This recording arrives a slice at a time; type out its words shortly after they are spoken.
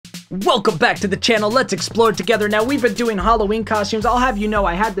Welcome back to the channel. Let's explore together. Now, we've been doing Halloween costumes. I'll have you know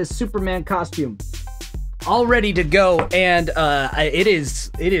I had this Superman costume all ready to go, and it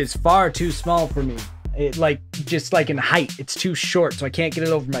is far too small for me. Just like in height, it's too short, so I can't get it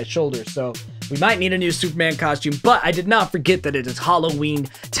over my shoulder. So we might need a new Superman costume, but I did not forget that it is Halloween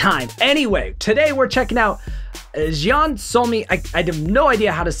time. Anyway, today we're checking out JEON SOMI. I have no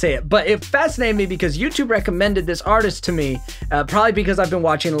idea how to say it, but it fascinated me because YouTube recommended this artist to me, probably because I've been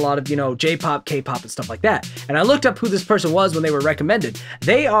watching a lot of, J-pop, K-pop, and stuff like that. And I looked up who this person was when they were recommended.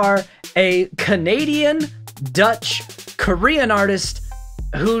 They are a Canadian, Dutch, Korean artist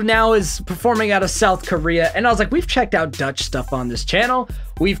who now is performing out of South Korea. And I was like, we've checked out Dutch stuff on this channel.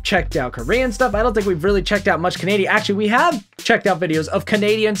 We've checked out Korean stuff. I don't think we've really checked out much Canadian. Actually, we have checked out videos of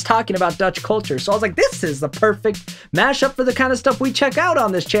Canadians talking about Dutch culture. So I was like, this is the perfect mashup for the kind of stuff we check out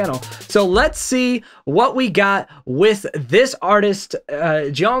on this channel. So let's see what we got with this artist,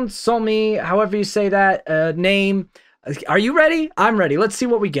 JEON SOMI, however you say that name. Are you ready? I'm ready. Let's see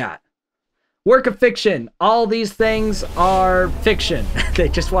what we got. Work of fiction. All these things are fiction. They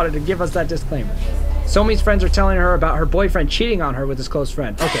just wanted to give us that disclaimer. Somi's friends are telling her about her boyfriend cheating on her with his close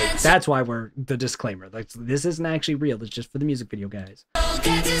friend. Okay, that's why we're the disclaimer. Like, this isn't actually real. It's just for the music video, guys.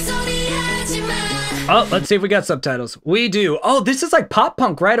 Oh, let's see if we got subtitles. We do. Oh, this is like pop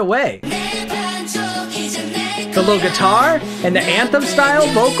punk right away. The little guitar and the anthem style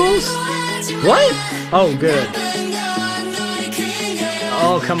vocals. What? Oh, good.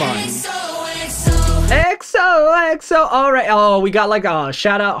 Oh, come on. XOXO. All right. Oh, we got like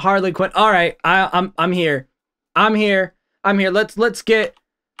shout out Harley Quinn. All right. I'm here. I'm here. Let's get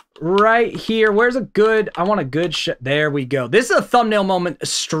right here. Where's a good? I want a good shot. There we go. This is a thumbnail moment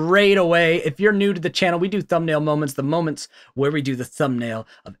straight away. If you're new to the channel, we do thumbnail moments. The moments where we do the thumbnail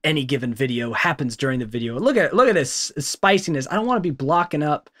of any given video happens during the video. Look at this spiciness. I don't want to be blocking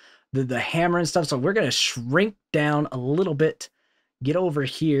up the hammer and stuff, so we're gonna shrink down a little bit. Get over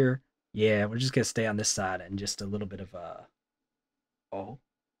here. Yeah, we're just gonna stay on this side and just a little bit of oh.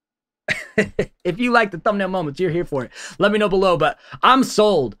 If you like the thumbnail moments, you're here for it. Let me know below, but I'm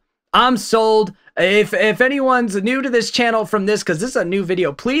sold. I'm sold. If anyone's new to this channel from this, because this is a new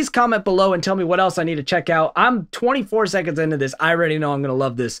video, please comment below and tell me what else I need to check out. I'm 24 seconds into this. I already know I'm gonna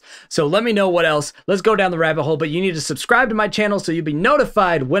love this. So let me know what else. Let's go down the rabbit hole, but you need to subscribe to my channel so you'll be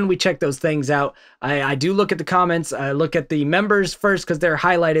notified when we check those things out. I do look at the comments. I look at the members first because they're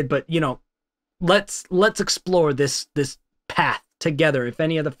highlighted, but let's explore this path together. If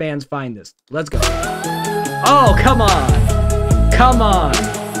any of the fans find this, let's go. Oh, come on. Come on.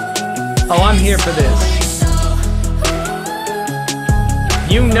 Oh, I'm here for this.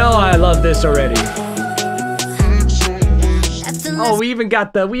 You know I love this already. Oh, we even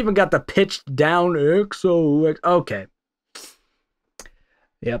got the pitched down XOXO. Okay.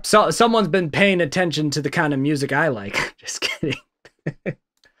 Yep. So someone's been paying attention to the kind of music I like. Just kidding.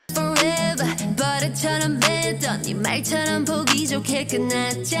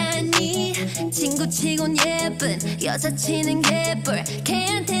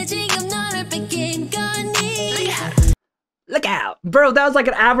 Look out, bro. That was like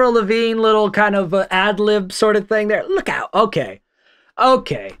an Avril Lavigne little kind of ad-lib sort of thing there. Look out. Okay.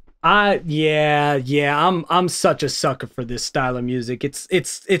 Yeah, I'm such a sucker for this style of music.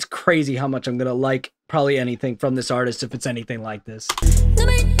 It's crazy how much I'm gonna like probably anything from this artist if it's anything like this.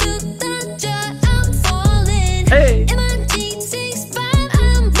 Hey.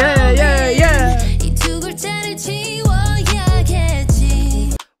 Yeah.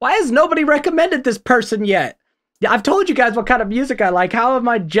 Why has nobody recommended this person yet? I've told you guys what kind of music I like. How am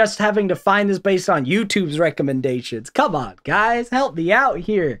I just having to find this based on YouTube's recommendations? Come on, guys, help me out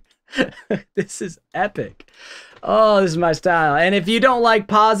here. This is epic. Oh, this is my style. And if you don't like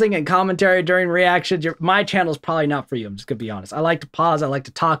pausing and commentary during reactions, my channel's probably not for you. I'm just gonna be honest. I like to pause. I like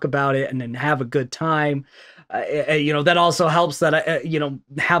to talk about it and then have a good time. That also helps that I,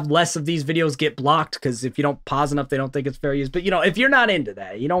 have less of these videos get blocked, because if you don't pause enough, they don't think it's fair use. But if you're not into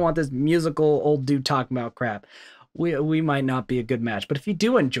that, you don't want this musical old dude talking about crap, we might not be a good match. But if you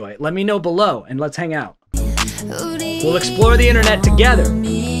do enjoy it, let me know below and let's hang out. We'll explore the internet together.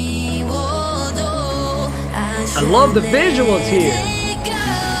 I love the visuals here.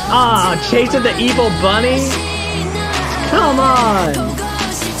 Ah, chasing the evil bunny. Come on.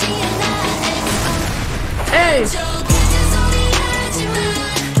 Hey.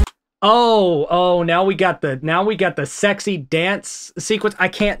 Oh, now we got the sexy dance sequence. I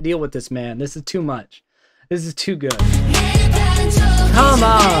can't deal with this, man. This is too much. This is too good. Come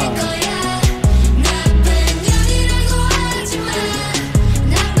on.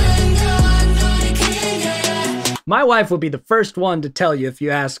 My wife would be the first one to tell you if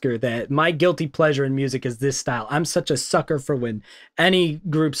you ask her that my guilty pleasure in music is this style. I'm such a sucker for when any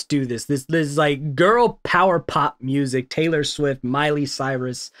groups do this. This is like girl power pop music, Taylor Swift, Miley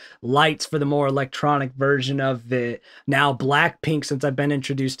Cyrus, Lights for the more electronic version of it. Now Blackpink, since I've been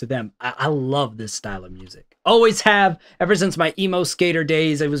introduced to them. I love this style of music. Always have, ever since my emo skater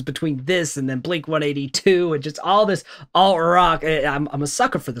days. It was between this and then Blink 182 and just all this alt rock. I'm a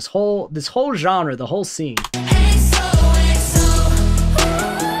sucker for this whole genre, the whole scene.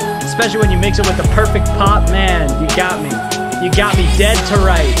 Especially when you mix it with the perfect pop, man, you got me. You got me dead to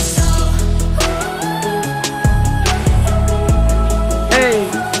rights. Hey.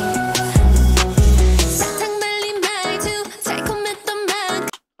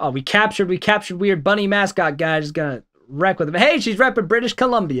 Oh, we captured Weird Bunny mascot guy. Just gonna wreck with him. Hey, she's repping British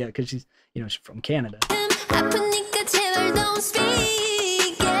Columbia because she's, you know, she's from Canada.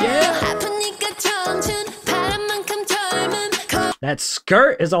 Yeah. That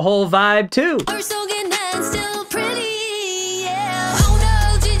skirt is a whole vibe too.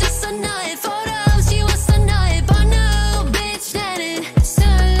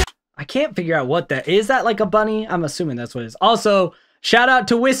 I can't figure out what that is. That like a bunny? I'm assuming that's what it is. Also, shout out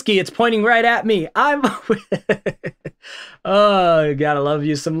to Whiskey. It's pointing right at me. Oh, gotta love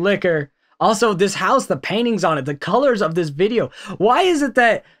you some liquor. Also, this house, the paintings on it, the colors of this video. Why is it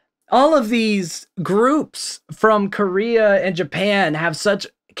that all of these groups from Korea and Japan have such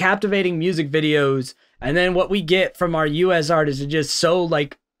captivating music videos, and then what we get from our US artists is just so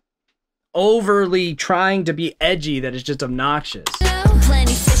like overly trying to be edgy that it's just obnoxious.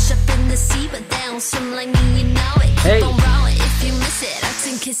 Hey.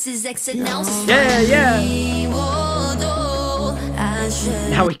 Yeah, yeah.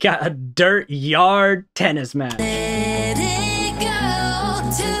 Now we got a dirt yard tennis match.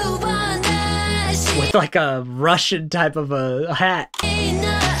 With like a Russian type of a hat.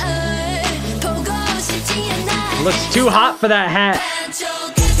 Looks too hot for that hat.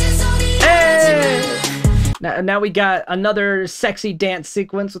 Hey! Now we got another sexy dance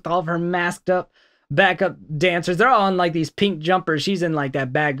sequence with all of her masked up backup dancers. They're all on like these pink jumpers. She's in like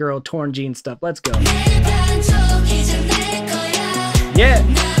that bad girl torn jean stuff. Let's go. Yeah.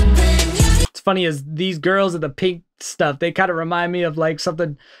 It's funny as these girls in the pink stuff, they kind of remind me of like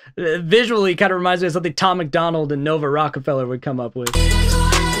something visually kind of reminds me of something Tom McDonald and Nova Rockefeller would come up with.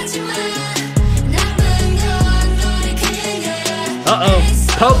 Uh-oh,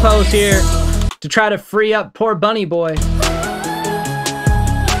 Popo's here to try to free up poor Bunny Boy.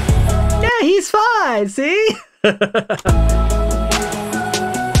 Yeah, he's fine, see?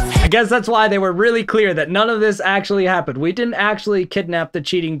 I guess that's why they were really clear that none of this actually happened. We didn't actually kidnap the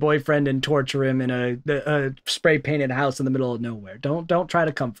cheating boyfriend and torture him in a spray-painted house in the middle of nowhere. Don't try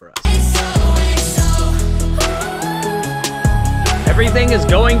to come for us. Everything is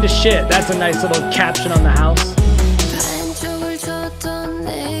going to shit. That's a nice little caption on the house.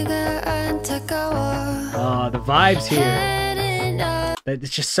 Oh, the vibes here.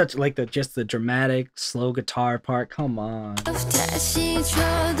 It's just such like the dramatic slow guitar part. Come on.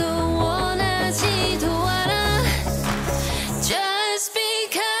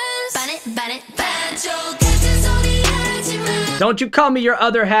 Don't you call me your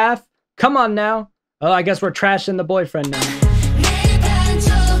other half. Come on now. Oh, I guess we're trashing the boyfriend now.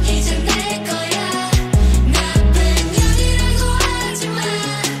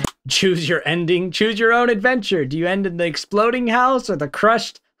 Choose your ending. Choose your own adventure. Do you end in the exploding house or the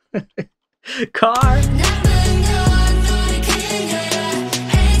crushed car?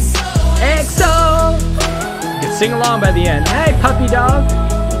 XOXO! You can sing along by the end. Hey, puppy dog.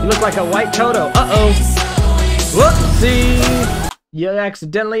 You look like a white Toto. Uh-oh. Whoopsie. You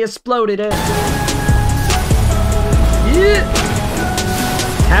accidentally exploded it. Yeah.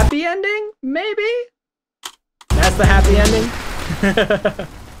 Happy ending? Maybe? That's the happy ending?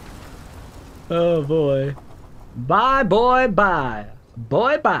 Oh boy. Bye, boy, bye.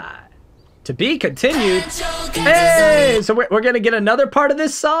 Boy, bye. To be continued. Hey! So we're gonna get another part of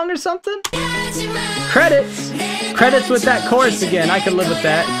this song or something? Credits. Credits with that chorus again. I can live with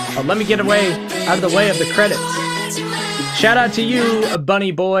that. Oh, let me get away out of the way of the credits. Shout out to you,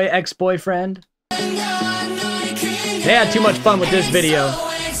 Bunny Boy, ex-boyfriend. They had too much fun with this video.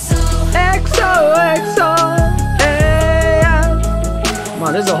 XOXO. Hey. Come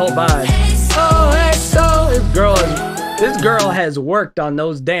on, this is a whole vibe. This girl has worked on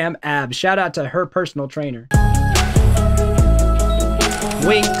those damn abs. Shout out to her personal trainer.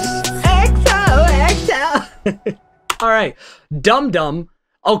 Winks. XOXO. All right, Dum Dum.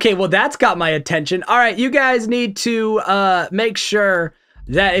 Okay, well that's got my attention. All right, you guys need to make sure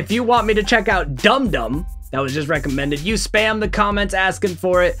that if you want me to check out Dum Dum, that was just recommended. You spam the comments asking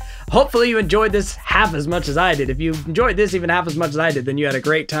for it. Hopefully you enjoyed this half as much as I did. If you enjoyed this even half as much as I did, then you had a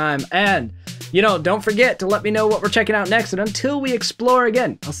great time. And, you know, don't forget to let me know what we're checking out next. And until we explore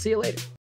again, I'll see you later.